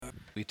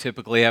We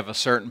typically have a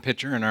certain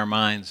picture in our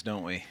minds,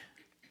 don't we?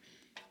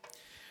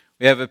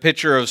 We have a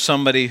picture of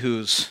somebody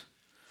who's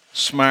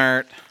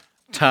smart,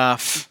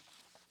 tough,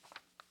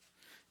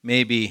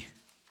 maybe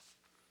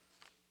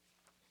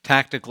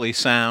tactically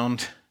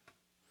sound,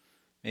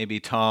 maybe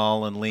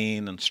tall and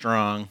lean and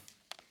strong,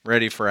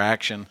 ready for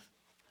action.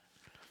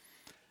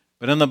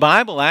 But in the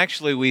Bible,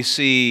 actually, we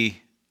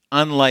see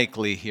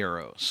unlikely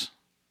heroes.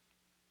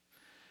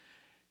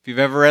 If you've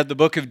ever read the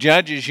book of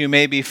Judges, you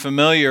may be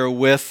familiar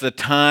with the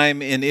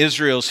time in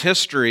Israel's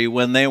history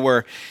when they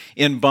were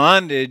in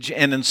bondage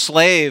and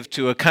enslaved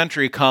to a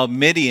country called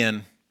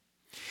Midian.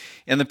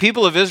 And the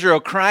people of Israel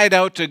cried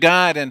out to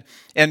God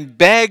and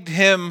begged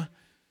him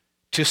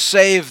to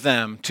save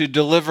them, to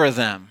deliver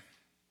them.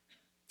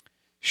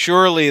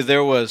 Surely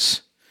there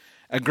was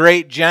a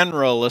great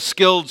general, a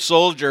skilled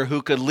soldier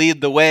who could lead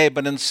the way,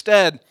 but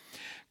instead,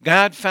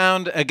 God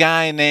found a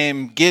guy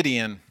named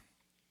Gideon.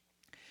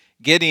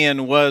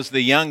 Gideon was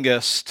the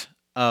youngest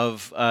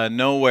of a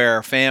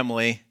nowhere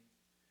family,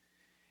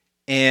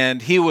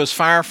 and he was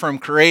far from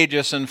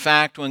courageous. In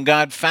fact, when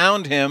God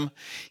found him,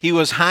 he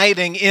was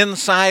hiding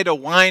inside a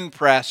wine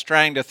press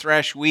trying to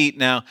thresh wheat.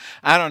 Now,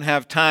 I don't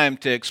have time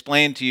to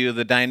explain to you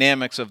the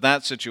dynamics of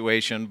that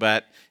situation,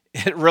 but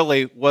it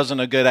really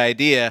wasn't a good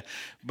idea.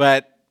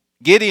 But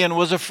Gideon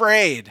was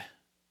afraid.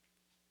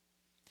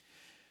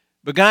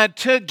 But God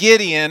took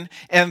Gideon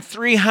and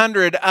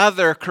 300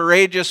 other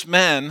courageous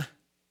men,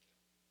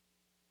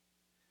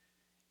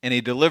 and he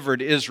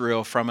delivered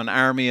Israel from an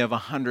army of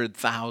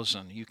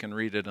 100,000. You can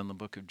read it in the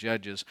book of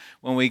Judges.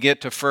 When we get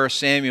to 1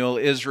 Samuel,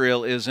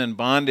 Israel is in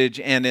bondage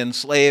and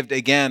enslaved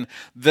again,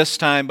 this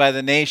time by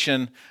the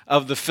nation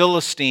of the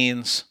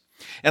Philistines.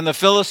 And the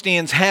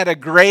Philistines had a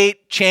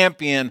great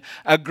champion,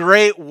 a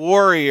great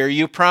warrior.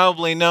 You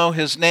probably know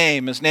his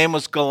name. His name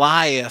was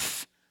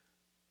Goliath.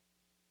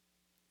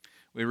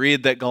 We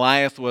read that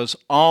Goliath was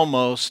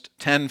almost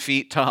 10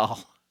 feet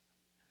tall.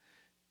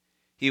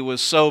 He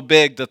was so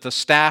big that the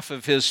staff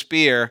of his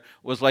spear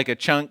was like a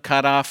chunk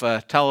cut off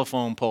a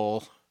telephone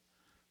pole.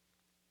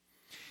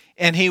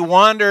 And he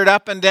wandered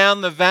up and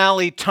down the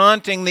valley,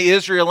 taunting the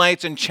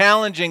Israelites and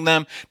challenging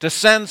them to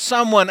send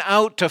someone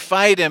out to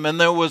fight him. And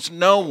there was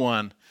no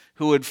one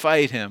who would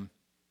fight him.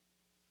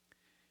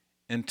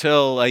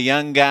 Until a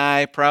young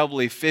guy,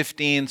 probably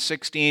 15,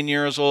 16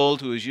 years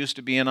old, who was used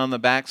to being on the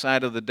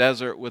backside of the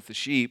desert with the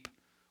sheep,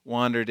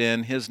 wandered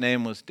in. His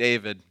name was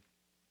David.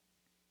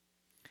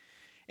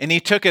 And he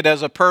took it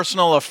as a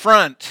personal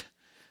affront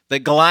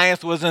that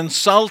Goliath was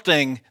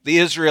insulting the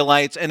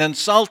Israelites and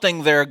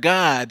insulting their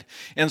God.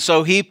 And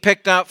so he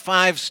picked up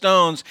 5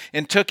 stones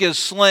and took his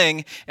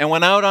sling and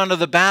went out onto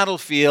the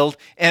battlefield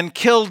and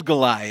killed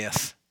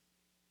Goliath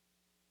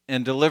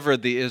and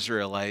delivered the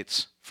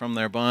Israelites from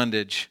their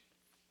bondage.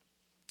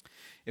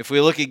 If we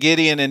look at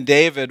Gideon and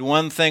David,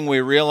 one thing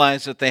we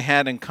realize that they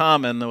had in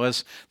common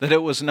was that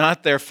it was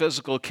not their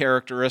physical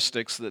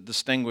characteristics that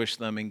distinguished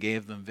them and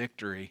gave them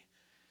victory.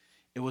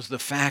 It was the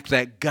fact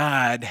that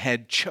God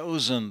had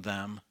chosen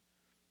them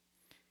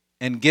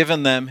and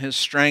given them his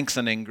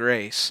strengthening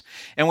grace.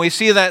 And we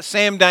see that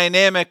same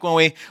dynamic when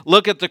we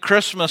look at the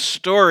Christmas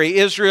story.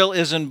 Israel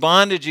is in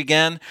bondage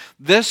again.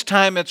 This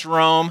time it's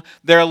Rome.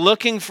 They're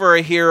looking for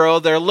a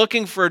hero. They're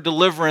looking for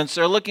deliverance.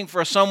 They're looking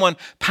for someone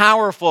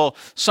powerful,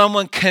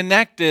 someone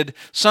connected,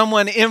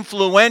 someone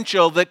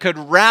influential that could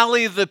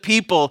rally the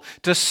people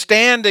to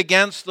stand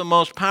against the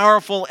most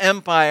powerful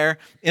empire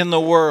in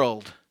the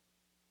world.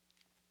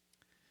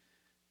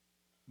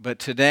 But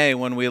today,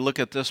 when we look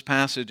at this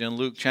passage in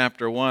Luke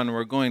chapter 1,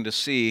 we're going to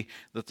see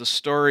that the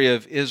story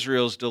of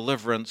Israel's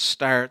deliverance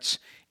starts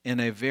in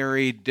a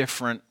very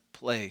different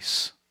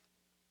place.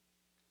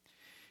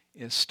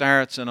 It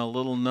starts in a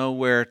little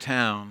nowhere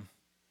town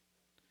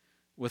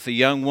with a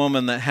young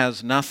woman that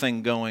has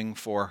nothing going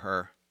for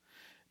her.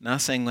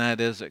 Nothing, that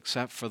is,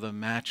 except for the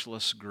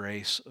matchless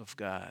grace of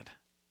God.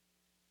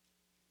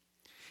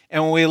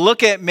 And when we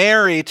look at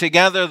Mary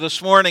together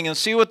this morning and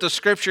see what the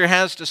Scripture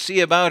has to say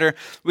about her,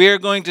 we are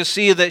going to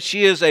see that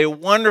she is a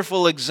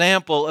wonderful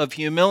example of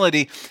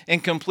humility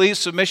and complete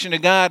submission to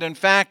God. In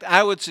fact,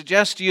 I would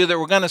suggest to you that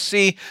we're going to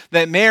see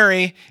that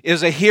Mary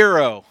is a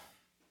hero,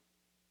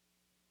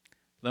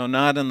 though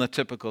not in the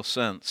typical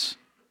sense.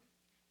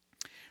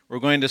 We're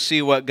going to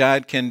see what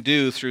God can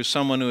do through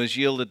someone who has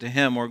yielded to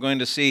Him. We're going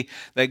to see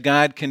that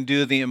God can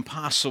do the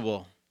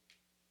impossible.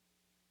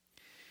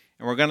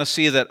 And we're going to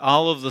see that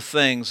all of the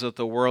things that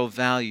the world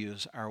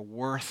values are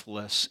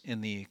worthless in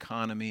the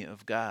economy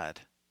of God.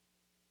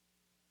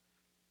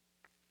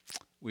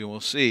 We will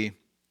see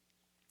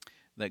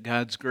that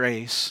God's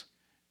grace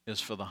is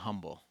for the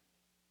humble.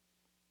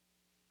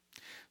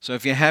 So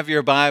if you have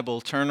your Bible,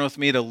 turn with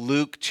me to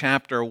Luke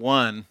chapter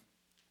 1.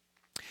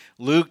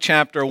 Luke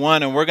chapter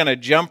 1, and we're going to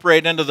jump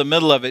right into the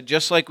middle of it,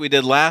 just like we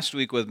did last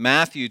week with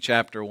Matthew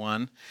chapter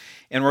 1.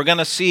 And we're going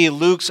to see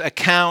Luke's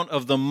account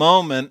of the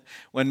moment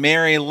when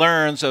Mary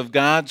learns of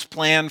God's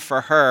plan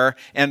for her,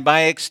 and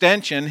by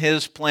extension,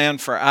 his plan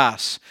for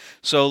us.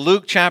 So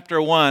Luke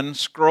chapter 1,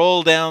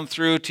 scroll down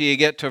through till you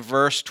get to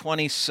verse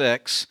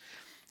 26.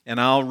 And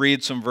I'll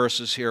read some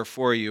verses here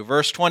for you.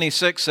 Verse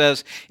 26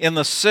 says, "In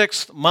the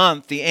 6th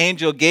month, the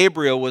angel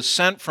Gabriel was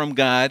sent from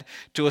God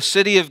to a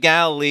city of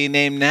Galilee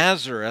named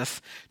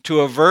Nazareth,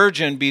 to a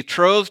virgin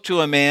betrothed to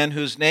a man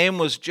whose name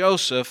was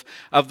Joseph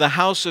of the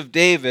house of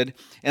David,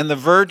 and the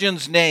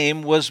virgin's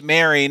name was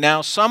Mary."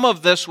 Now, some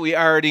of this we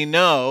already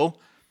know.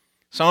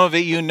 Some of it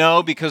you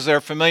know because they're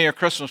familiar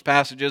Christmas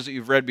passages that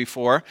you've read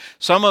before.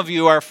 Some of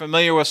you are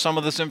familiar with some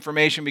of this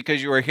information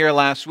because you were here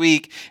last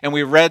week and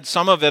we read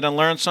some of it and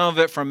learned some of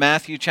it from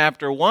Matthew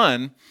chapter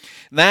 1.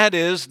 That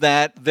is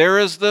that there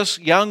is this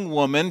young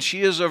woman.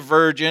 She is a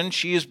virgin.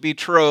 She is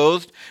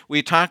betrothed.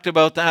 We talked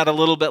about that a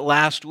little bit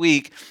last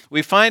week.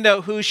 We find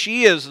out who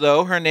she is,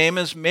 though. Her name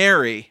is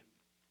Mary.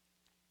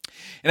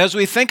 And as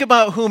we think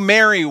about who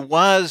Mary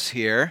was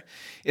here,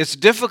 it's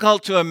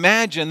difficult to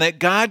imagine that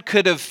God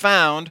could have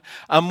found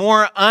a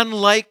more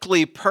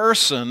unlikely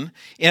person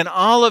in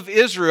all of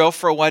Israel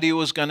for what he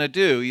was going to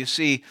do. You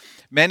see,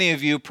 many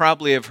of you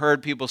probably have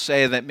heard people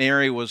say that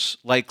Mary was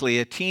likely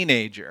a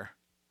teenager.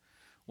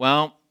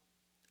 Well,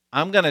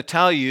 I'm going to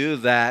tell you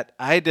that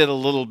I did a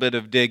little bit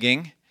of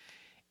digging,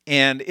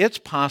 and it's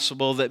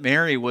possible that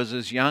Mary was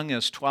as young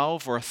as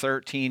 12 or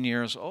 13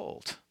 years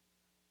old.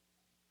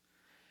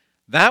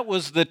 That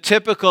was the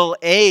typical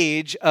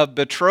age of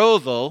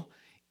betrothal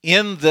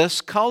in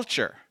this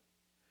culture.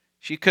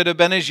 She could have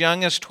been as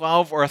young as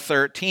 12 or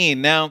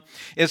 13. Now,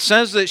 it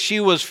says that she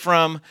was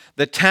from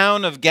the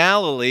town of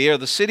Galilee, or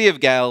the city of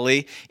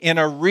Galilee, in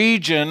a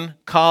region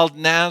called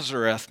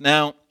Nazareth.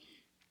 Now,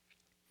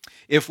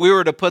 if we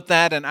were to put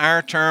that in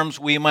our terms,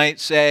 we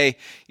might say,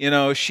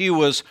 she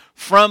was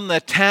from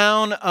the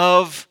town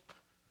of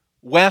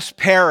West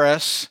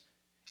Paris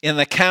in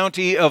the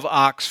county of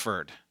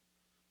Oxford.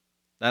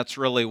 That's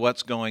really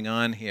what's going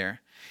on here.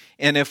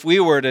 And if we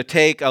were to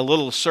take a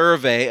little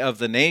survey of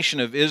the nation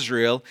of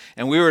Israel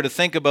and we were to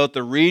think about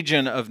the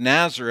region of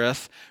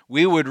Nazareth,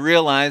 we would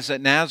realize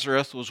that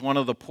Nazareth was one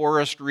of the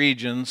poorest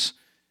regions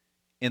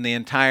in the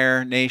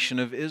entire nation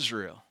of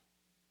Israel.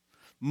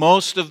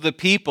 Most of the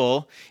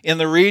people in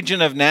the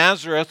region of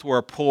Nazareth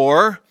were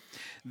poor.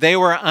 They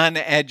were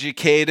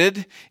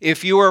uneducated.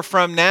 If you were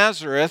from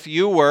Nazareth,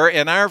 you were,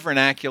 in our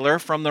vernacular,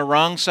 from the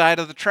wrong side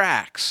of the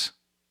tracks.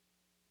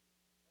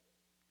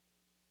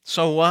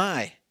 So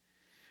why?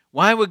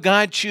 Why would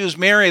God choose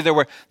Mary? There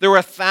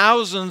were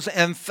thousands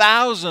and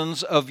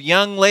thousands of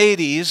young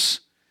ladies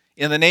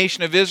in the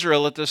nation of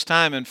Israel at this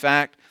time. In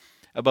fact,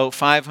 about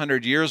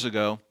 500 years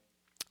ago,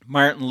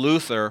 Martin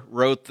Luther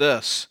wrote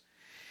this.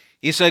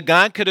 He said,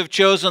 God could have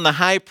chosen the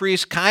high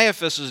priest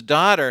Caiaphas'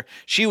 daughter.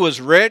 She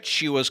was rich,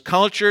 she was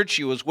cultured,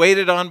 she was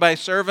waited on by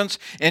servants,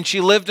 and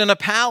she lived in a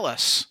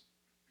palace.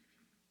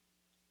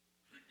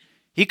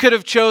 He could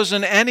have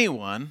chosen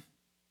anyone,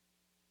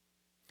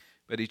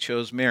 but he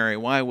chose Mary.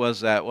 Why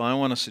was that? Well, I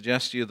want to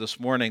suggest to you this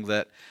morning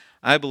that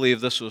I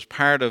believe this was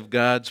part of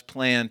God's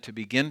plan to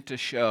begin to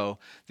show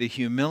the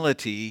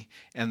humility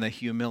and the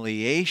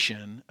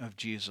humiliation of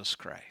Jesus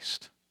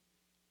Christ.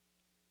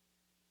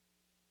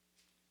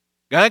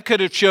 God could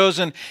have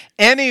chosen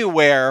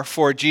anywhere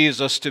for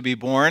Jesus to be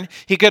born.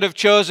 He could have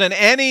chosen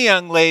any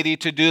young lady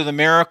to do the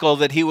miracle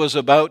that he was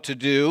about to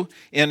do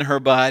in her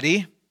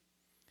body.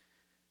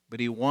 But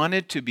he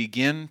wanted to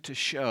begin to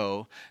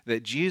show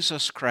that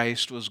Jesus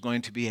Christ was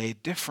going to be a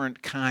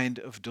different kind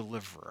of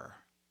deliverer.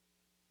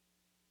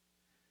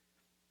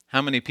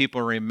 How many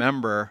people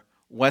remember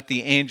what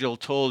the angel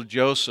told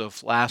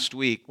Joseph last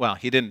week? Well,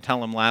 he didn't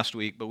tell him last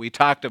week, but we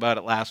talked about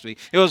it last week.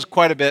 It was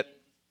quite a bit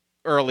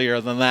earlier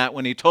than that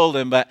when he told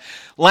him. But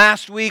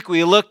last week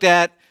we looked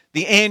at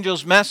the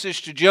angel's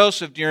message to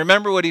Joseph. Do you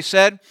remember what he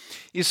said?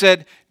 He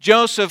said,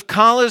 Joseph,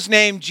 call his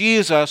name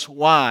Jesus.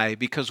 Why?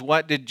 Because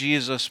what did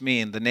Jesus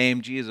mean? The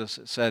name Jesus,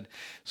 it said,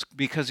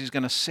 because he's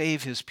going to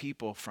save his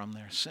people from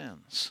their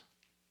sins.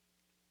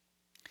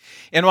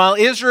 And while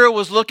Israel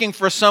was looking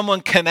for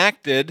someone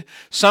connected,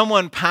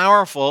 someone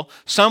powerful,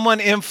 someone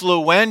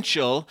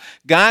influential,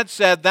 God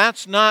said,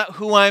 that's not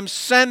who I'm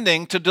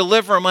sending to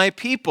deliver my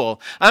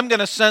people. I'm going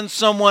to send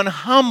someone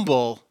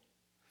humble,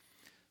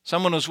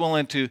 someone who's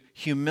willing to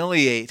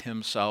humiliate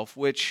himself,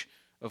 which,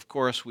 of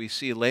course, we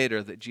see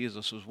later that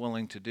Jesus was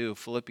willing to do.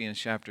 Philippians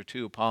chapter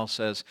 2, Paul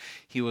says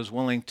he was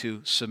willing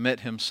to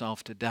submit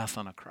himself to death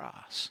on a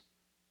cross.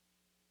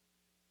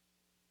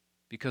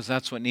 Because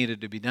that's what needed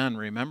to be done.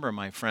 Remember,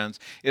 my friends,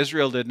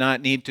 Israel did not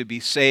need to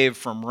be saved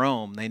from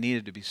Rome. They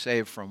needed to be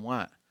saved from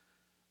what?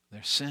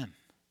 Their sin.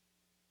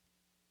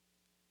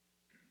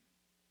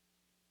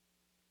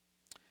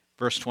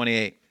 Verse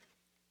 28.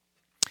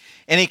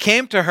 And he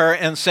came to her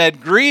and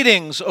said,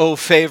 Greetings, O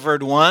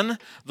favored one,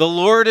 the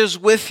Lord is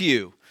with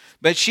you.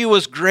 But she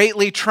was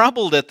greatly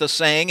troubled at the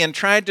saying and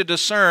tried to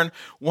discern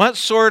what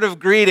sort of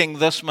greeting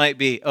this might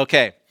be.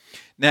 Okay.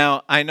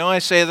 Now, I know I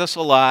say this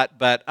a lot,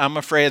 but I'm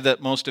afraid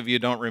that most of you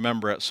don't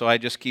remember it, so I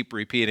just keep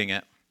repeating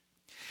it.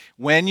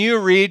 When you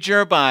read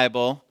your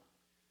Bible,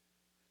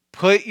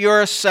 put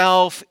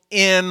yourself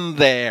in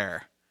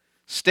there.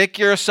 Stick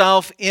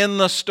yourself in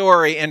the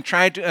story and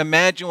try to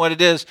imagine what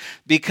it is,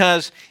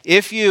 because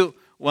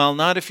Well,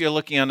 not if you're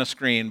looking on a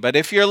screen, but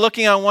if you're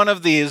looking on one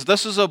of these,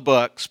 this is a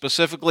book.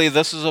 Specifically,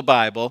 this is a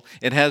Bible.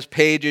 It has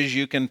pages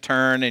you can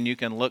turn and you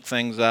can look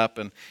things up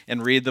and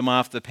read them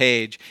off the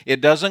page.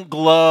 It doesn't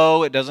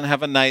glow. It doesn't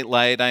have a night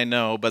light, I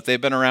know, but they've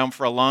been around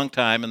for a long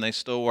time and they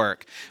still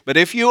work. But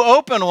if you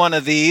open one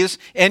of these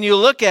and you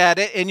look at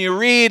it and you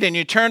read and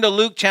you turn to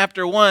Luke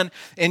chapter 1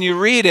 and you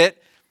read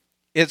it,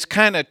 it's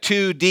kind of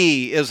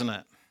 2D, isn't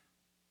it?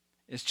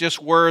 It's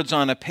just words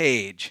on a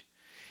page.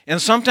 And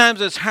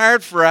sometimes it's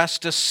hard for us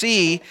to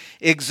see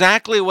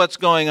exactly what's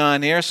going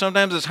on here.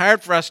 Sometimes it's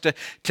hard for us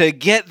to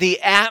get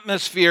the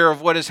atmosphere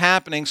of what is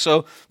happening.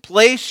 So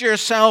place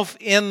yourself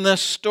in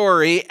this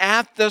story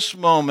at this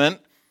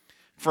moment.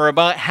 For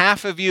about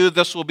half of you,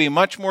 this will be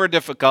much more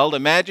difficult.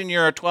 Imagine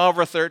you're a 12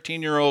 or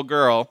 13-year-old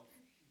girl,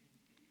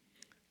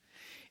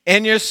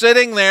 and you're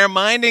sitting there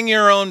minding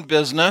your own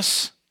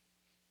business.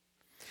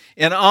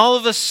 And all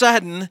of a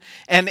sudden,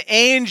 an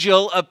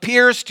angel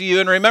appears to you.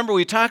 And remember,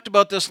 we talked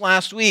about this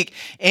last week.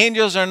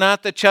 Angels are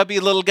not the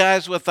chubby little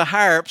guys with the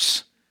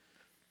harps.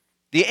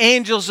 The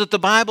angels that the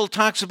Bible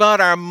talks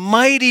about are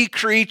mighty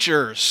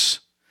creatures.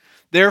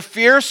 They're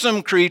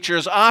fearsome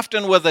creatures,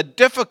 often with a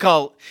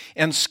difficult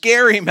and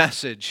scary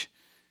message.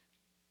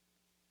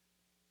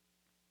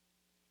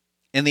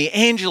 And the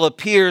angel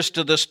appears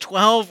to this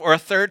 12 or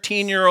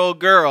 13-year-old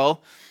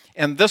girl.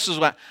 And this is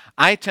what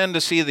I tend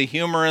to see the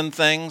humor in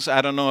things.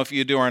 I don't know if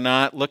you do or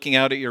not. Looking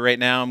out at you right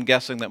now, I'm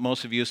guessing that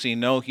most of you see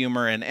no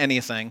humor in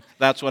anything.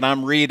 That's what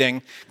I'm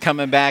reading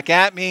coming back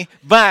at me.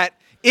 But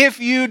if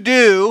you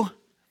do,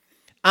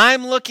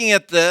 I'm looking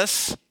at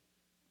this,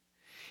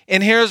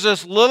 and here's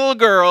this little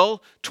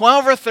girl,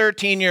 12 or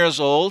 13 years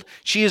old.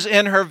 She's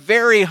in her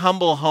very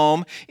humble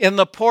home in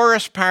the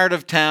poorest part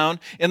of town,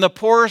 in the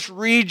poorest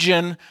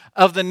region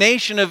of the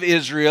nation of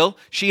Israel.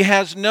 She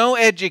has no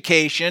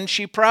education.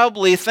 She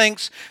probably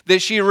thinks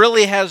that she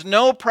really has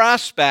no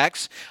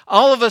prospects.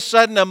 All of a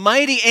sudden, a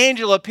mighty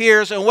angel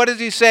appears, and what does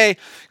he say?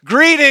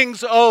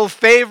 "Greetings, O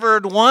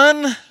favored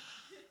one."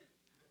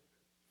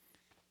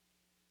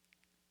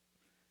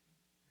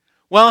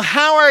 Well,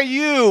 how are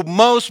you,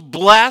 most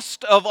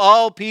blessed of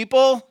all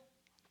people?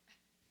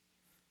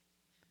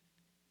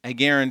 I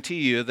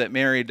guarantee you that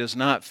Mary does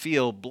not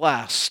feel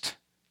blessed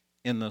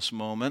in this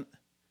moment,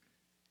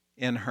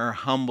 in her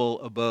humble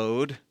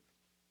abode,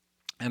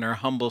 in her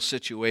humble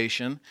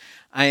situation.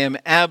 I am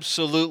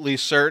absolutely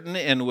certain,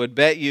 and would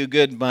bet you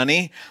good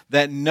money,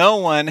 that no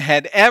one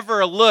had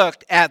ever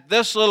looked at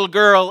this little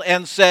girl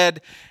and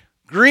said,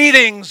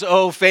 "Greetings,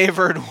 O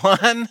favored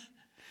one,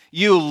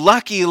 you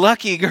lucky,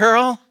 lucky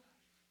girl."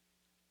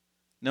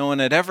 No one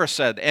had ever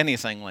said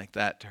anything like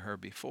that to her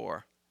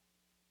before.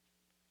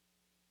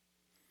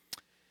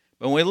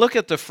 When we look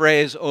at the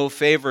phrase, "O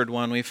favored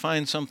one," we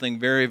find something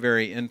very,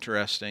 very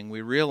interesting.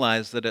 We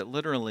realize that it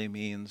literally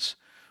means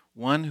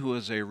one who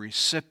is a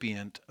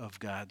recipient of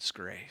God's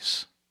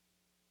grace.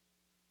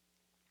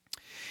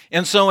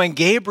 And so when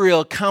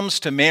Gabriel comes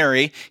to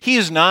Mary,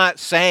 he's not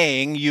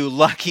saying, "You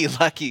lucky,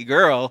 lucky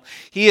girl."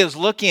 He is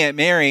looking at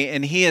Mary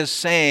and he is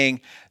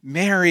saying,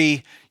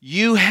 "Mary,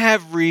 you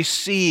have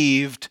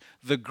received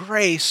the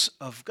grace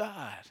of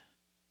God."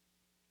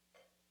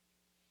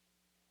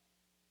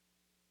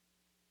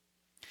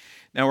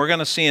 Now we're going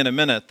to see in a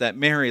minute that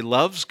Mary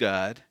loves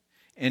God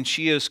and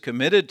she is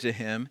committed to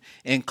Him.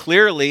 And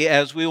clearly,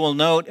 as we will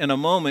note in a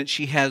moment,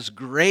 she has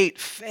great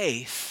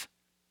faith.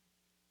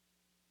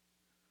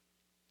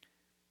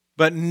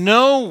 But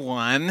no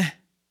one,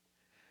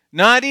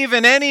 not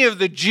even any of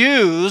the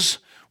Jews,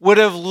 would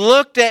have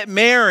looked at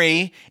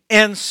Mary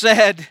and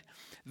said,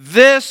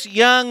 "This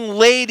young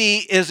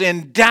lady is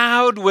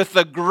endowed with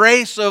the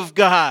grace of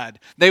God."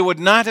 They would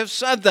not have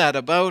said that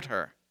about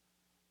her.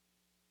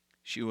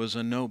 She was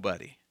a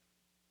nobody.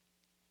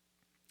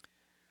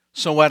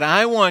 So what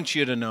I want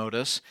you to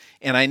notice,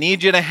 and I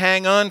need you to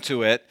hang on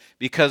to it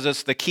because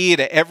it's the key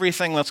to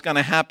everything that's going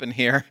to happen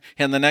here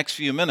in the next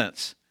few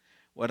minutes.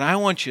 What I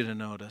want you to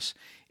notice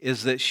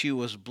is that she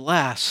was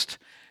blessed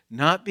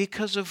not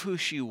because of who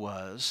she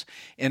was,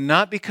 and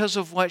not because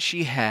of what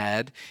she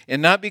had,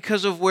 and not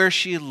because of where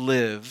she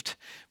lived,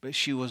 but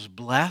she was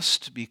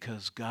blessed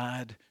because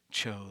God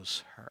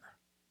chose her.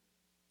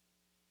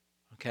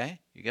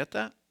 Okay? You get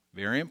that?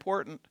 Very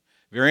important.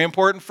 Very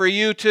important for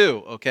you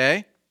too,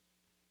 okay?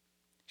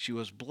 She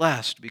was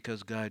blessed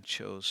because God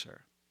chose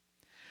her.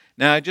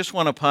 Now, I just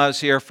want to pause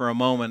here for a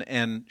moment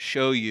and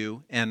show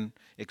you and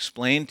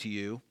explain to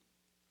you,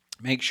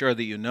 make sure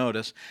that you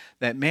notice,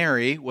 that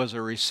Mary was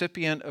a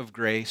recipient of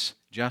grace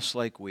just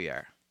like we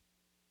are.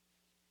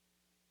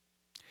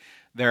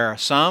 There are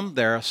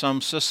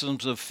some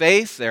systems of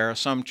faith, there are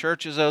some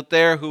churches out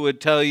there who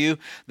would tell you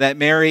that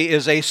Mary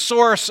is a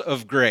source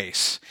of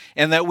grace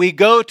and that we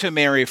go to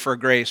Mary for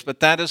grace,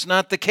 but that is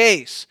not the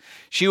case.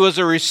 She was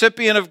a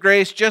recipient of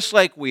grace just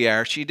like we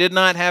are. She did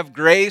not have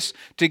grace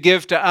to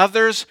give to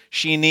others.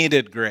 She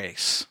needed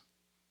grace.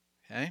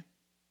 Okay?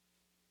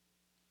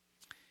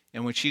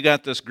 And when she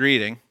got this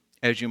greeting,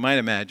 as you might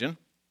imagine,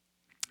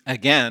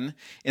 again,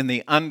 in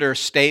the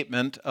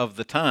understatement of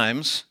the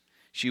times,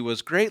 she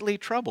was greatly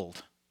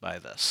troubled by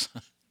this.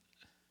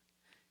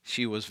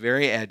 She was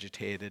very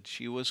agitated.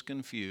 She was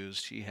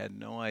confused. She had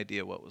no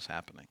idea what was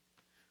happening.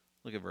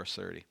 Look at verse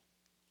 30.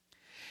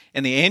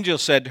 And the angel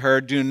said to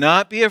her, "Do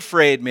not be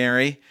afraid,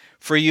 Mary,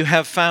 for you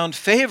have found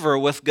favor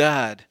with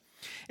God.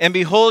 And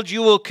behold,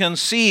 you will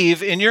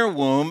conceive in your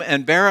womb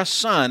and bear a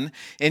son,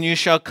 and you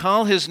shall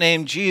call his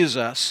name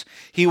Jesus.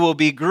 He will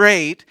be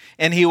great,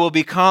 and he will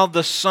be called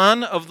the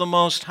Son of the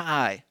Most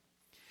High.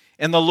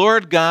 And the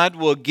Lord God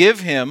will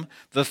give him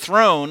the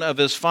throne of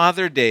his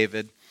father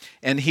David,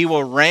 and he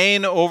will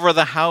reign over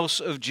the house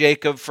of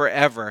Jacob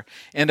forever,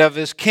 and of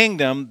his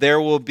kingdom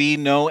there will be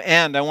no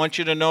end." I want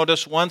you to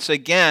notice once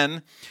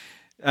again,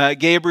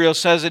 Gabriel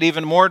says it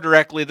even more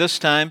directly this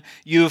time.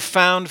 You've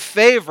found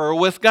favor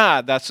with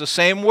God. That's the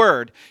same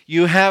word.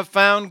 You have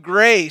found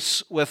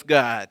grace with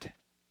God.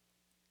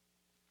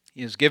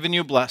 He has given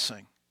you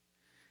blessing.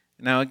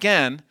 Now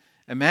again,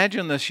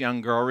 imagine this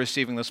young girl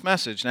receiving this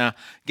message. Now,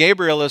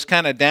 Gabriel is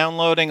kind of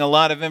downloading a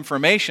lot of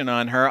information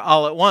on her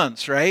all at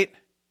once, right?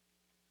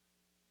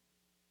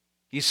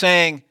 He's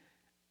saying,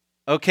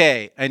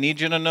 okay, I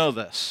need you to know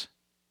this.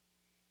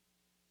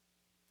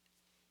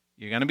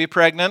 You're going to be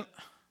pregnant.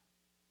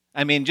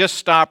 I mean, just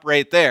stop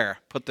right there.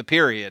 Put the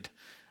period.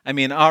 I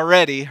mean,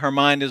 already her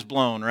mind is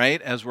blown,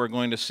 right? As we're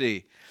going to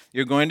see.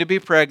 You're going to be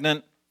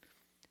pregnant.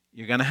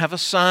 You're going to have a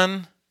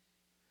son.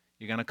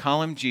 You're going to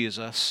call him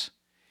Jesus.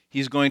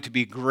 He's going to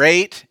be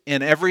great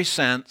in every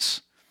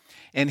sense.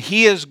 And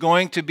he is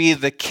going to be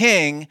the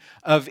king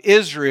of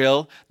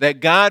Israel that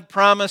God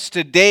promised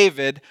to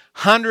David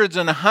hundreds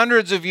and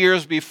hundreds of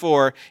years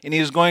before. And he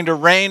is going to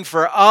reign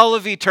for all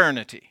of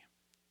eternity.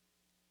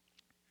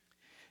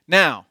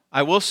 Now,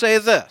 I will say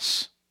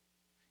this,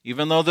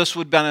 even though this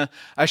would have been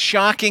a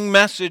shocking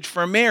message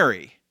for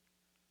Mary.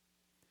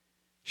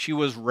 She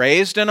was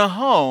raised in a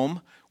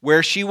home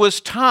where she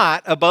was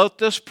taught about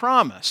this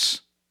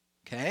promise.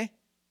 Okay?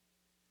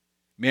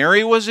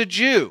 Mary was a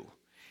Jew,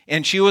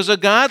 and she was a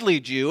godly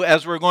Jew,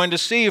 as we're going to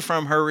see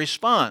from her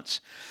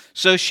response.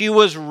 So she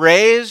was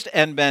raised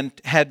and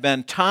had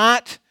been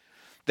taught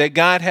that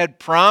God had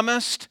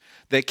promised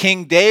that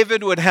King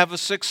David would have a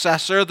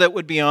successor that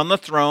would be on the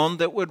throne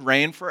that would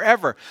reign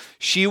forever.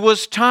 She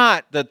was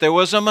taught that there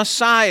was a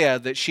Messiah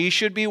that she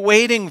should be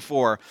waiting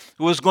for,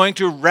 who was going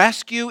to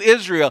rescue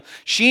Israel.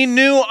 She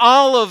knew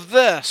all of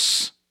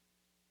this.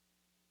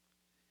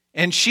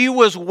 And she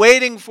was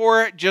waiting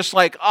for it just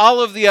like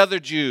all of the other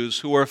Jews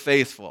who were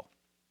faithful.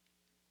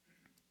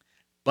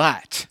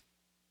 But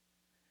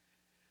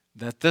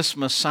that this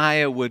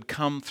Messiah would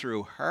come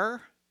through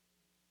her,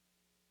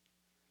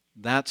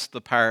 that's the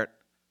part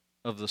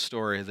of the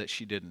story that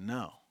she didn't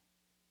know.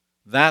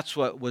 That's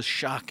what was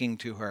shocking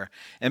to her.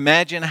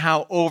 Imagine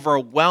how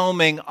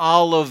overwhelming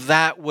all of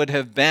that would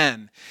have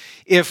been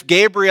if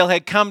Gabriel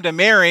had come to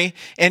Mary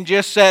and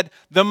just said,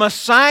 the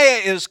Messiah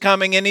is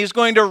coming and he's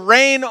going to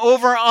reign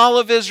over all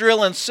of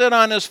Israel and sit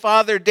on his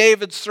father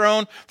David's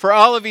throne for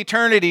all of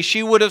eternity.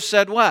 She would have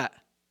said what?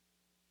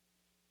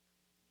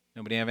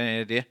 Nobody have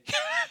any idea?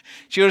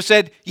 She would have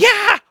said,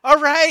 yeah,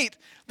 all right.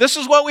 This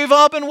is what we've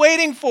all been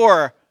waiting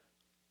for.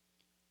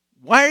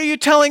 Why are you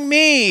telling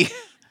me?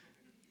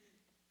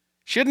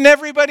 Shouldn't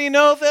everybody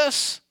know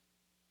this?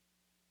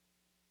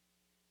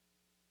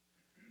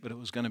 But it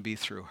was going to be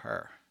through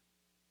her.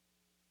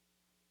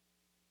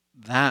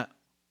 That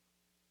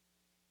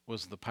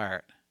was the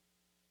part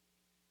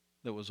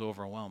that was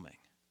overwhelming.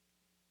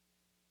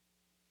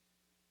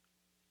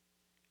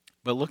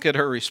 But look at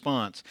her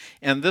response.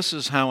 And this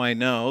is how I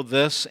know,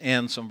 this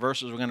and some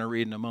verses we're going to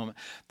read in a moment,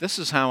 this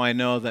is how I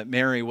know that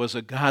Mary was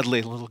a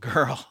godly little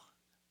girl.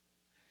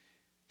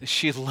 That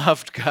she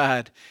loved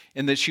God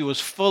and that she was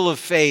full of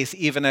faith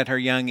even at her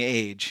young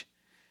age.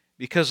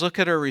 Because look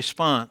at her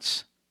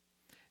response.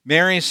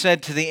 Mary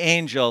said to the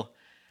angel,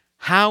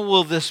 "How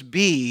will this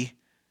be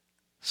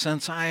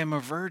since I am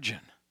a virgin?"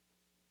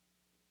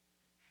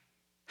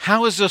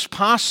 How is this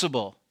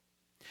possible?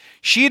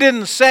 She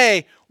didn't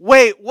say,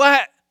 wait,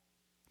 what?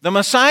 The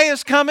Messiah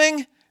is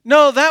coming?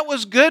 No, that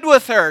was good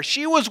with her.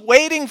 She was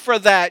waiting for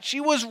that.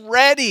 She was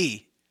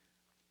ready.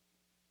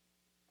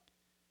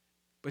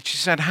 But she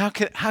said, how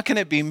can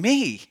it be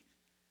me?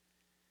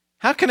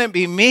 How can it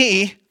be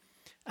me?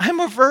 I'm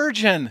a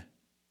virgin.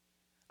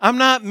 I'm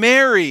not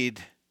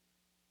married.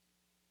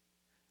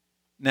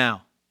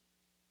 Now,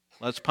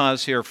 let's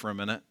pause here for a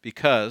minute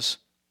because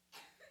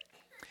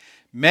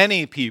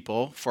many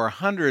people for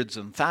hundreds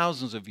and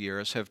thousands of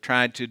years have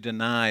tried to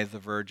deny the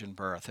virgin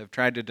birth, have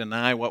tried to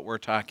deny what we're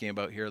talking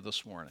about here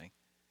this morning.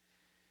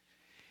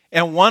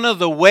 And one of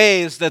the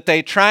ways that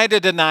they try to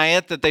deny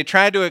it, that they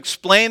try to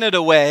explain it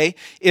away,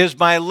 is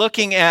by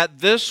looking at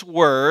this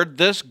word,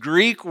 this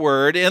Greek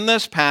word in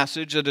this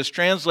passage that is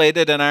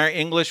translated in our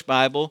English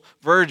Bible,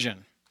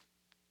 virgin.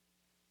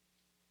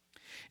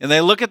 And they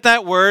look at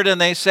that word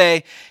and they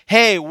say,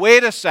 hey,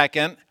 wait a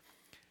second,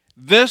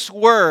 this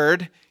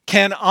word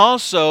can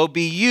also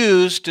be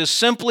used to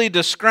simply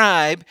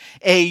describe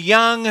a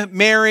young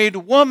married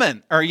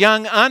woman, or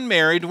young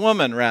unmarried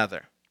woman,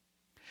 rather.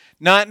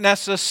 Not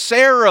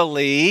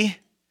necessarily,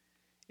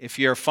 if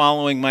you're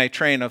following my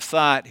train of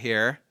thought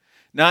here,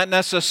 not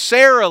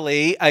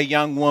necessarily a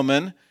young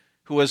woman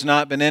who has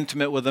not been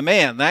intimate with a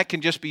man. That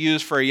can just be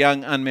used for a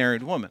young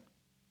unmarried woman.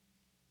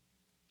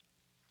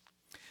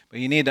 But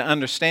you need to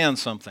understand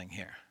something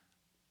here.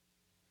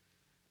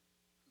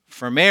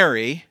 For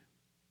Mary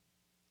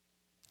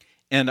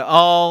and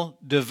all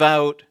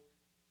devout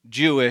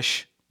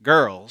Jewish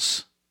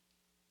girls,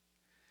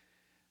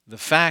 the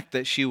fact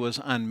that she was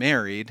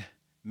unmarried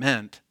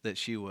meant that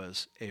she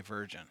was a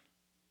virgin.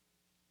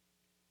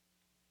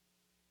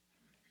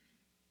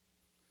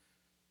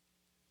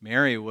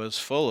 Mary was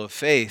full of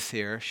faith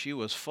here. She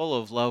was full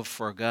of love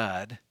for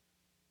God.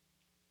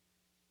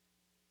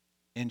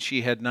 And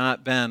she had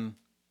not been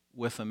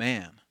with a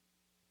man.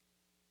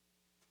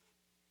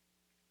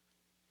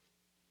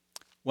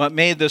 What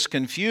made this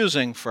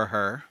confusing for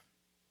her,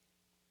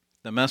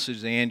 the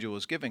message the angel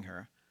was giving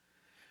her,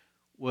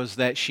 was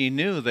that she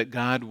knew that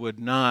God would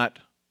not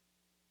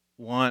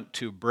want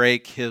to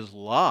break his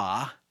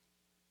law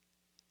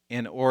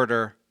in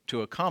order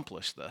to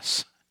accomplish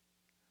this.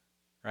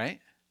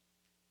 Right?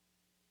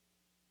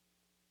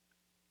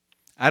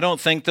 I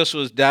don't think this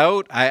was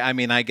doubt.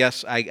 I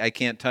guess I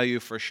can't tell you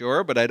for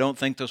sure, but I don't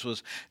think this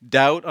was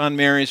doubt on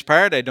Mary's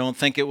part. I don't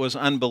think it was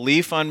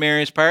unbelief on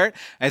Mary's part.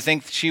 I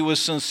think she was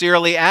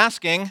sincerely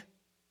asking,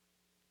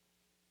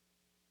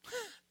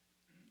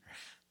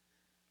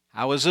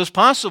 how is this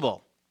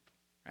possible?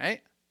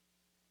 Right?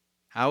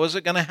 How is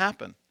it going to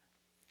happen?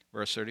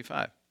 Verse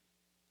 35.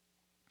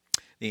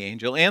 The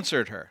angel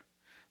answered her,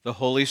 "The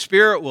Holy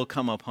Spirit will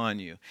come upon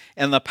you,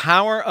 and the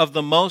power of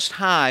the Most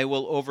High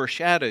will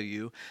overshadow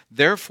you.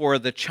 Therefore,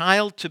 the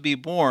child to be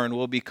born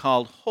will be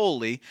called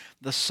Holy,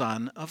 the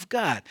Son of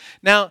God."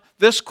 Now,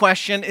 this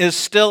question is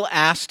still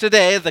asked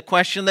today, the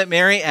question that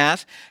Mary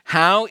asked,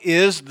 how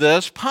is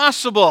this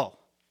possible?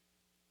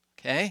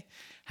 Okay?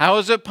 How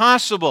is it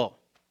possible?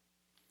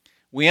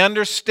 We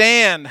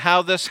understand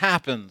how this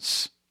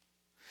happens.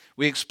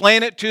 We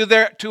explain it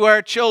to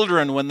our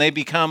children when they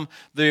become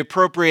the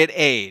appropriate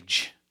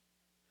age.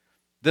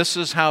 This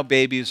is how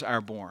babies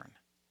are born.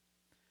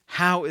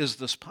 How is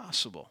this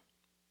possible?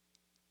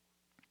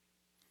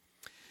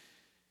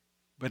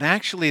 But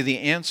actually, the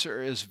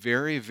answer is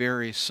very,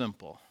 very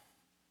simple.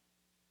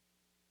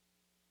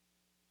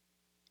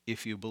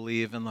 If you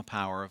believe in the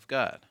power of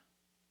God.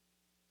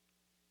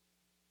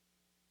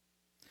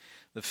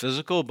 The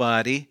physical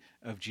body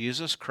of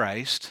Jesus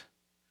Christ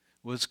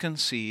was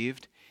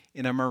conceived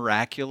in a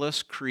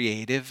miraculous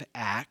creative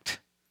act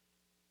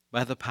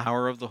by the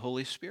power of the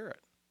Holy Spirit.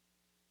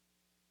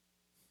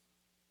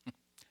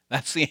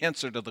 That's the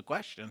answer to the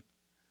question.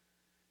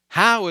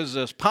 How is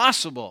this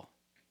possible?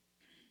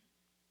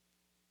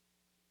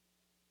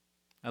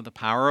 Now, the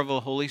power of the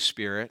Holy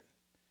Spirit,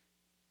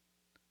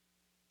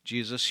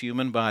 Jesus'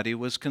 human body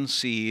was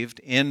conceived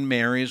in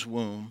Mary's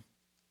womb.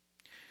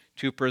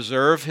 To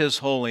preserve his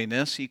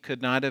holiness, he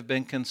could not have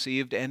been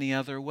conceived any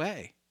other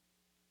way.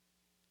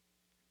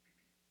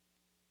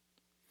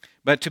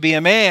 But to be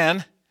a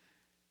man,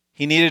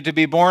 he needed to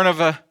be born of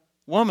a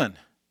woman.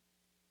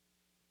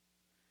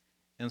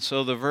 And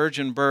so the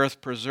virgin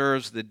birth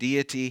preserves the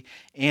deity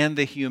and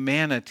the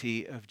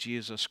humanity of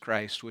Jesus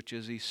Christ, which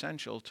is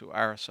essential to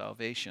our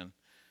salvation.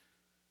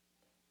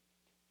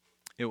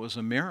 It was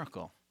a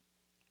miracle.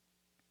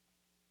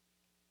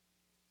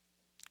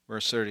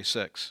 Verse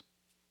 36.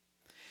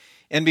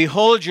 And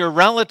behold, your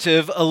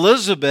relative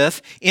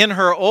Elizabeth, in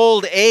her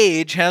old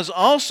age, has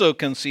also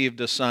conceived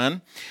a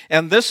son,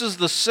 and this is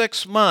the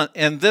 6th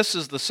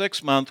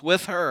month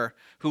with her,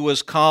 who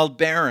was called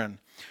barren.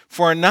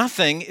 For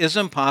nothing is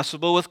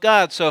impossible with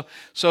God.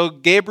 So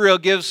Gabriel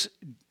gives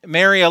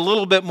Mary a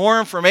little bit more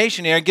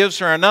information here, gives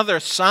her another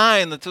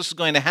sign that this is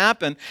going to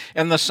happen,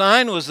 and the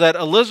sign was that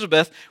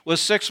Elizabeth was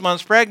 6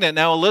 months pregnant.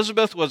 Now,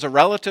 Elizabeth was a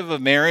relative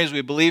of Mary's.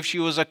 We believe she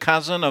was a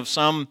cousin of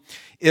some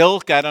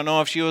ilk. I don't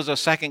know if she was a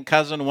second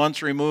cousin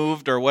once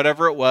removed or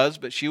whatever it was,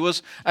 but she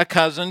was a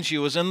cousin. She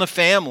was in the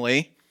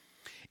family,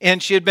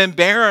 and she had been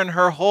barren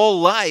her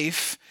whole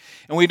life,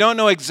 and we don't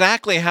know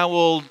exactly how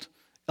old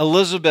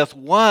Elizabeth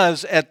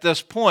was at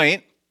this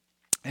point,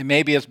 and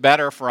maybe it's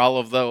better for all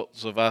of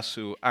those of us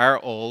who are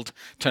old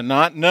to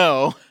not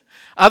know,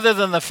 other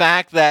than the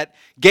fact that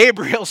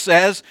Gabriel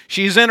says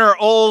she's in her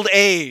old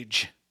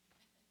age.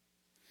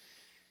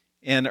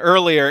 And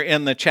earlier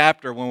in the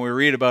chapter, when we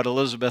read about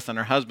Elizabeth and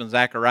her husband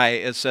Zechariah,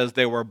 it says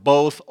they were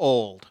both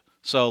old.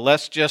 So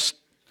let's just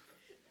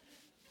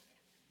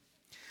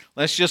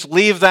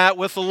leave that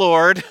with the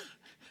Lord.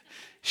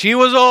 She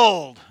was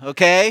old,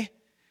 okay?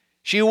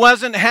 She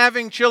wasn't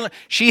having children.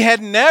 She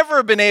had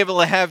never been able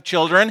to have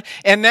children,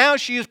 and now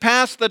she's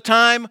past the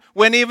time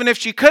when even if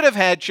she could have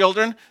had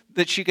children,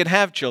 that she could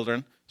have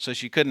children, so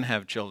she couldn't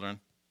have children.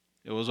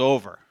 It was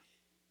over.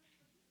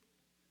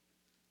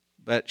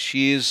 But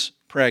she's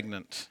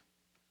pregnant.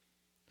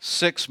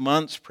 6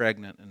 months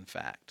pregnant, in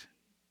fact.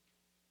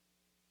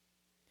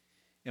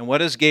 And what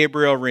does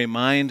Gabriel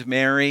remind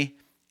Mary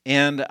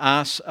and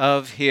us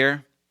of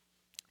here?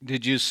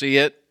 Did you see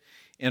it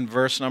in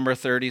verse number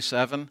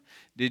 37?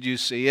 Did you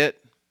see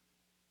it?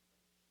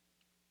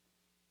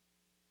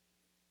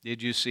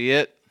 Did you see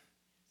it?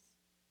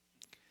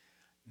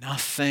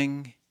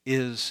 Nothing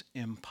is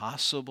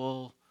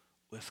impossible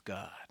with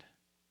God.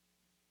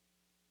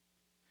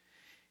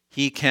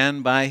 He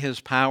can, by his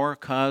power,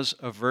 cause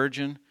a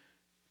virgin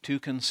to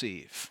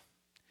conceive.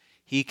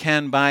 He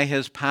can, by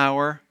his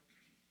power,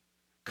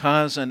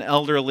 cause an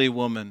elderly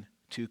woman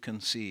to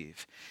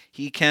conceive.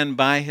 He can,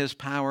 by his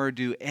power,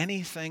 do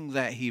anything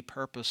that he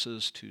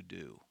purposes to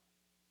do.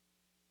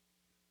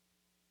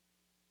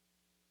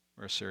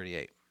 Verse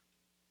 38.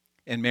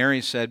 And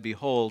Mary said,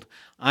 Behold,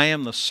 I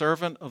am the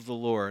servant of the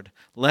Lord.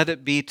 Let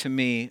it be to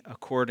me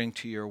according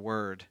to your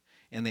word.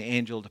 And the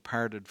angel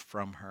departed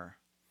from her.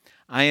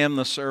 I am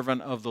the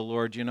servant of the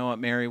Lord. You know what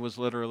Mary was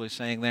literally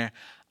saying there?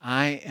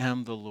 I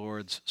am the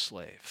Lord's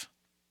slave.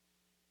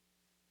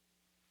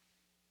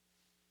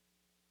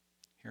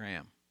 Here I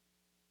am.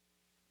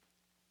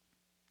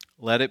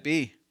 Let it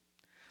be.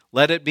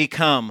 Let it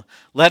become.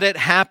 Let it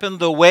happen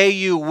the way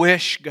you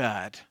wish,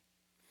 God.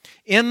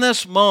 In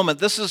this moment,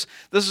 this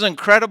is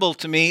incredible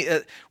to me.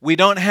 We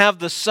don't have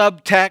the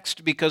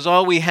subtext because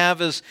all we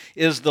have is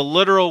the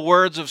literal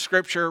words of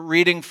Scripture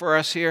reading for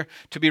us here,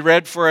 to be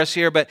read for us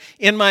here. But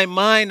in my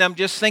mind, I'm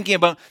just thinking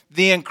about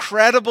the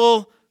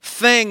incredible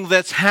thing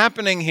that's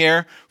happening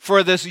here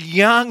for this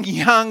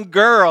young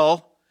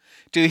girl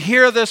to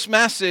hear this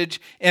message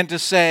and to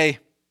say,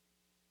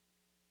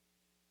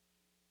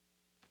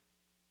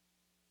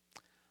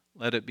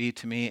 let it be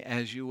to me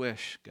as you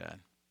wish, God.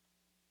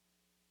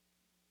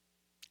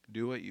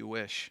 Do what you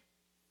wish.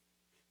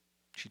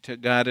 She took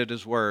God at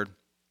his word.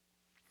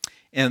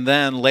 And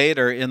then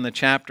later in the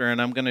chapter, and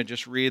I'm going to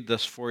just read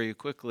this for you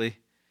quickly,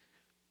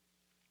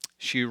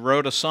 she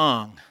wrote a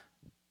song.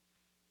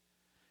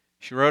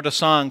 She wrote a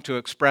song to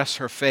express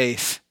her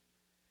faith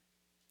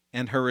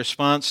and her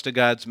response to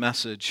God's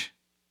message.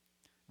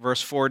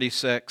 Verse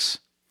 46.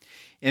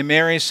 And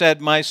Mary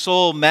said, My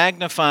soul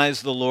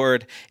magnifies the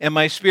Lord, and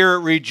my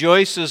spirit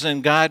rejoices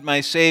in God my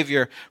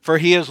Savior, for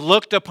he has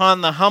looked upon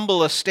the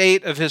humble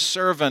estate of his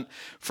servant.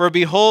 For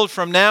behold,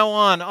 from now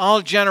on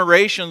all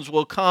generations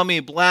will call me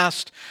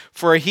blessed,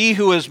 for he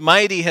who is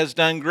mighty has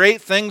done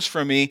great things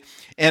for me,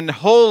 and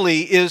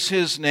holy is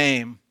his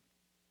name.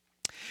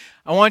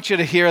 I want you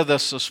to hear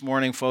this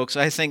morning, folks.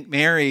 I think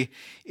Mary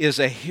is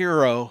a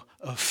hero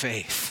of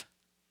faith.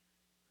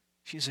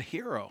 She's a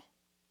hero.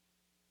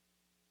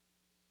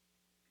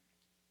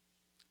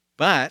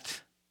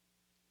 But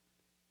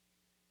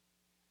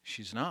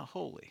she's not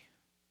holy.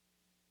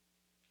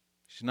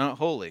 She's not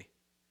holy.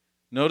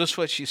 Notice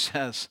what she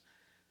says.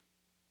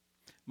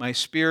 My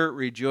spirit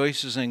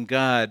rejoices in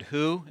God.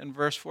 Who? In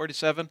verse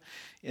 47.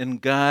 In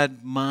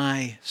God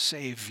my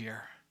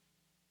Savior.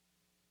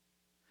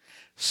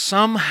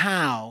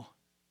 Somehow,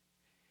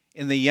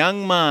 in the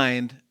young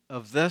mind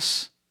of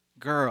this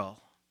girl,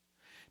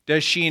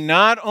 does she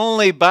not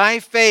only by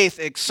faith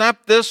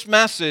accept this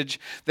message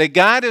that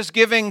God is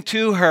giving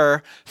to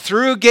her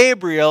through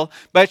Gabriel,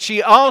 but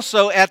she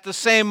also at the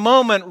same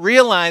moment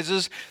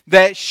realizes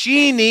that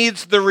she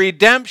needs the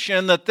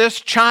redemption that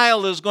this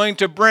child is going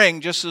to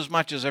bring just as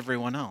much as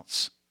everyone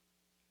else.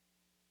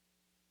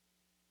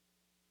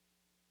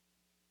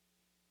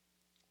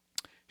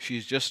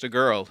 She's just a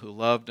girl who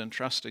loved and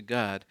trusted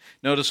God.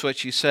 Notice what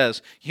she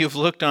says. You've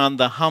looked on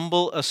the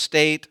humble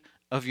estate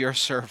of your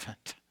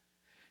servant.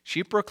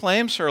 She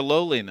proclaims her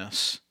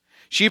lowliness.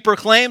 She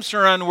proclaims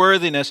her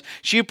unworthiness.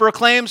 She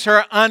proclaims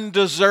her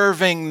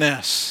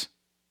undeservingness.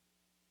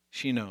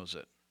 She knows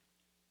it.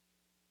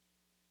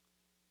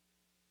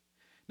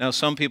 Now,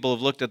 some people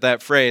have looked at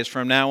that phrase,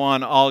 from now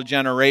on all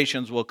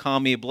generations will call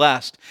me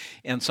blessed.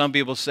 And some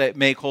people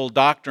make whole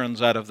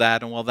doctrines out of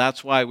that. And well,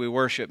 that's why we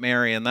worship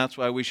Mary, and that's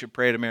why we should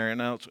pray to Mary.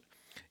 No,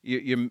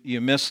 you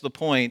miss the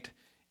point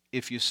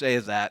if you say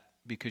that,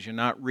 because you're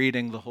not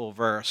reading the whole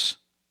verse.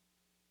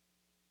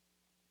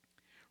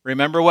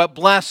 Remember what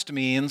blessed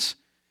means.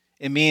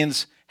 It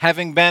means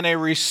having been a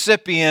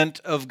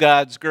recipient of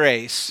God's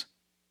grace.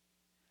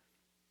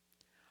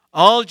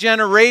 All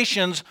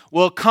generations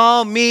will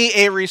call me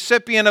a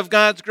recipient of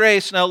God's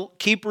grace. Now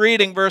keep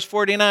reading verse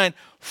 49.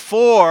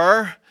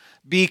 For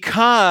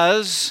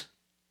because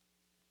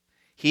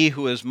he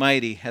who is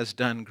mighty has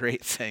done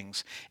great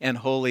things, and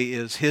holy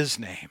is his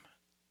name.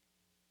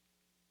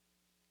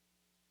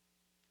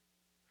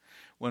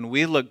 When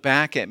we look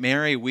back at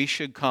Mary, we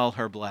should call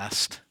her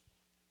blessed.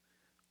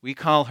 We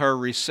call her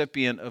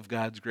recipient of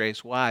God's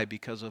grace. Why?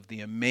 Because of the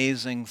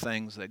amazing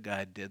things that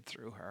God did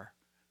through her.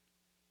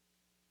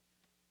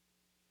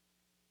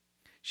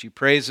 She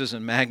praises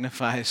and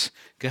magnifies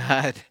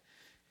God.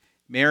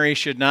 Mary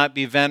should not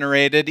be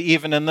venerated.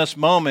 Even in this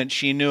moment,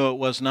 she knew it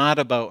was not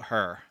about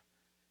her.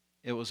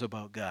 It was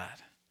about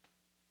God.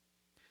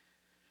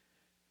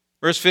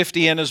 Verse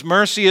 50, and his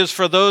mercy is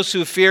for those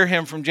who fear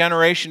him from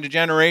generation to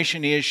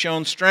generation. He has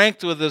shown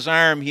strength with his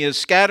arm. He has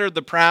scattered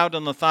the proud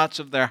in the thoughts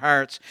of their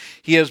hearts.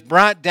 He has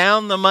brought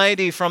down the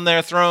mighty from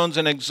their thrones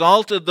and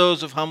exalted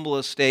those of humble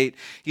estate.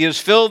 He has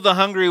filled the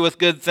hungry with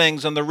good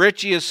things, and the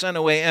rich he has sent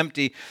away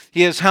empty.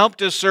 He has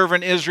helped his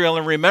servant Israel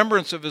in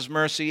remembrance of his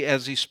mercy,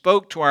 as he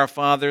spoke to our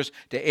fathers,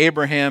 to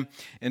Abraham,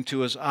 and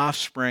to his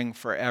offspring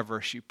forever.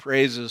 She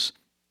praises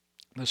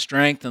the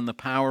strength and the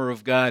power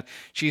of God.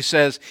 She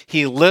says,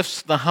 He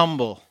lifts the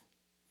humble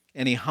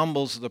and He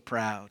humbles the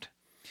proud.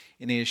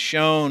 And He has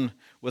shown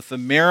with the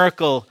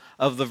miracle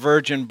of the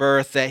virgin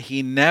birth that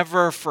He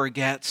never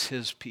forgets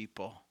His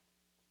people.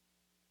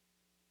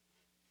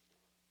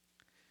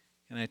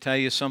 Can I tell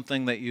you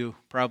something that you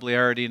probably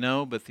already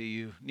know, but that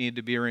you need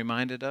to be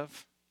reminded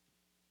of?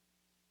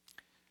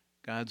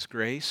 God's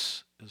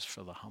grace is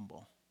for the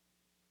humble.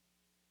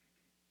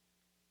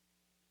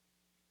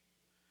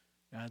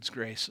 God's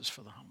grace is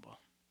for the humble.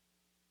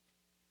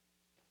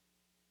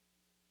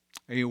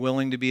 Are you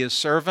willing to be His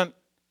servant?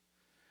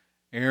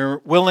 Are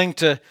you willing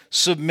to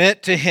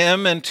submit to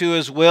Him and to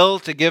His will,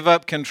 to give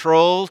up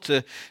control,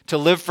 to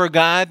live for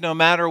God no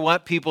matter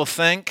what people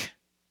think,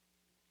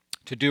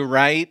 to do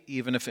right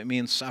even if it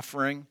means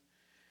suffering,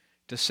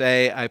 to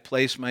say, I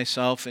place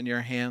myself in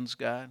your hands,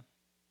 God?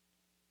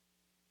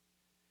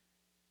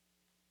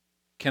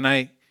 Can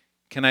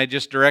I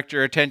just direct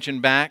your attention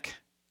back?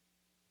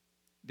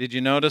 Did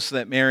you notice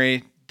that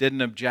Mary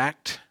didn't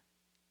object?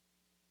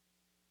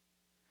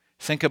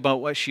 Think about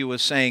what she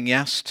was saying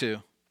yes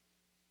to.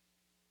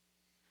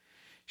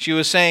 She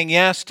was saying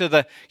yes to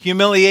the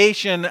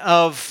humiliation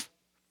of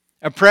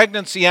a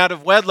pregnancy out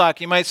of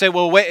wedlock. You might say,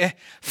 well, wait,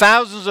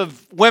 thousands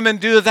of women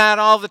do that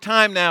all the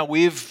time now.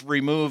 We've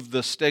removed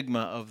the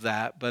stigma of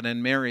that, but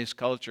in Mary's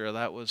culture,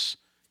 that was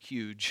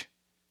huge,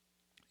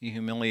 the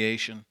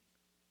humiliation.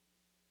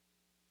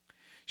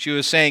 She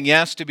was saying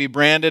yes to be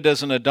branded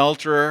as an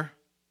adulterer.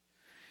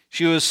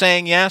 She was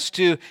saying yes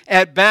to,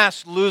 at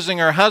best, losing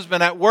her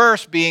husband, at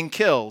worst, being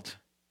killed.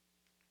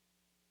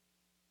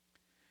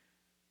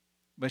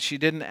 But she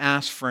didn't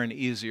ask for an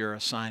easier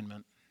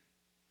assignment.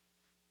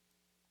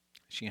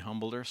 She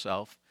humbled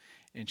herself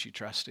and she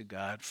trusted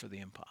God for the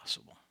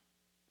impossible.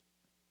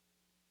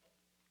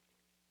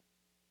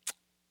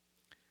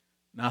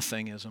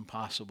 Nothing is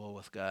impossible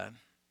with God.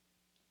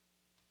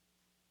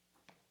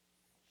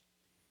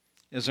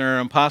 Is there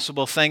an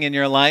impossible thing in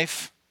your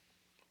life?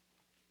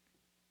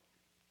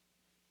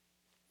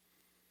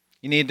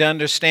 You need to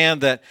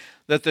understand that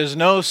there's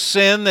no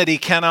sin that He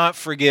cannot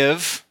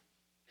forgive.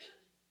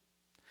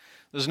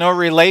 There's no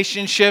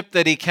relationship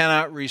that He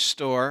cannot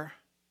restore.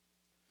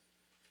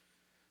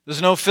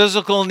 There's no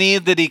physical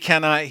need that He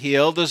cannot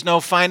heal. There's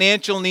no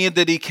financial need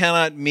that He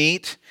cannot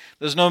meet.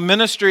 There's no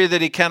ministry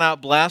that He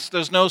cannot bless.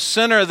 There's no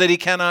sinner that He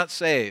cannot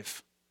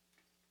save.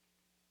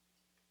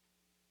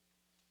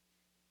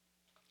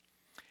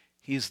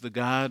 He's the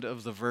God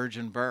of the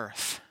virgin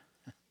birth.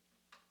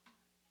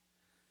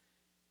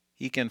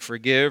 He can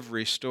forgive,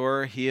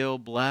 restore, heal,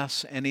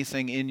 bless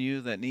anything in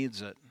you that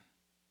needs it.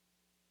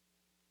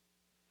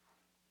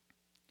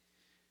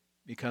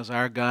 Because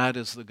our God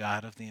is the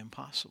God of the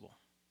impossible.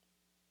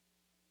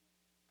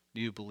 Do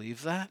you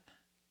believe that?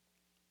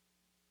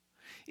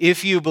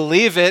 If you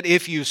believe it,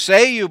 if you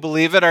say you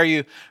believe it, are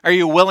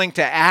you willing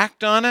to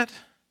act on it?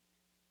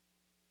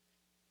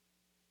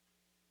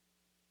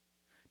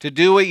 To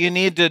do what you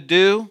need to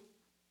do?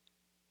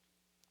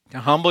 To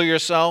humble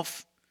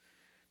yourself?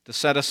 To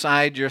set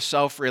aside your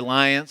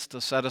self-reliance? To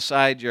set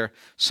aside your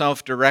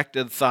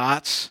self-directed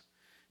thoughts?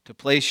 To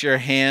place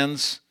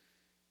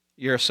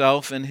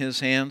yourself in His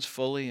hands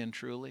fully and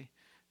truly?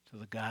 To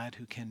the God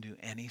who can do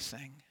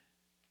anything?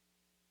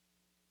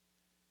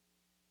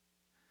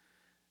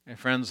 My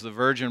friends, the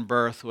virgin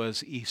birth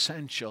was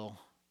essential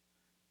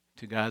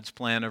to God's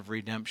plan of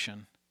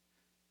redemption.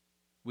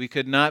 We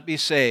could not be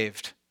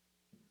saved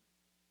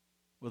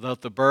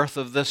without the birth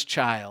of this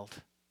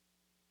child,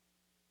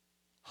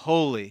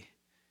 holy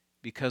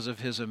because of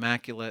His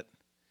immaculate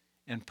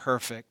and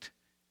perfect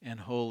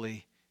and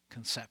holy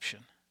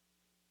conception.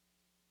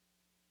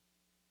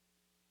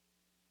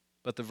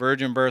 But the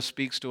virgin birth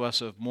speaks to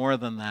us of more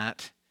than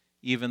that,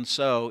 even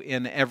so,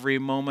 in every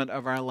moment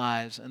of our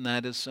lives, and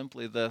that is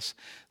simply this,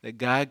 that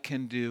God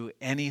can do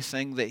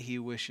anything that He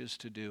wishes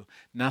to do.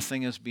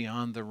 Nothing is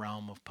beyond the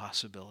realm of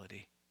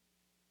possibility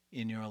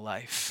in your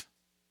life.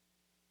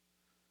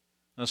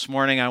 This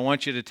morning, I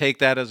want you to take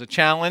that as a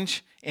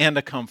challenge and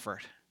a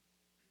comfort.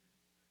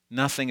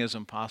 Nothing is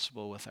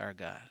impossible with our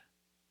God.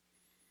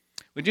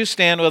 Would you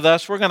stand with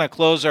us? We're going to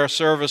close our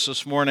service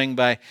this morning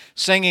by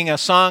singing a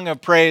song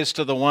of praise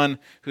to the one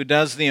who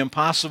does the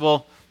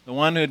impossible, the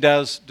one who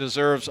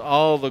deserves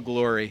all the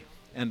glory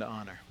and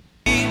honor.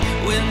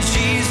 When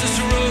she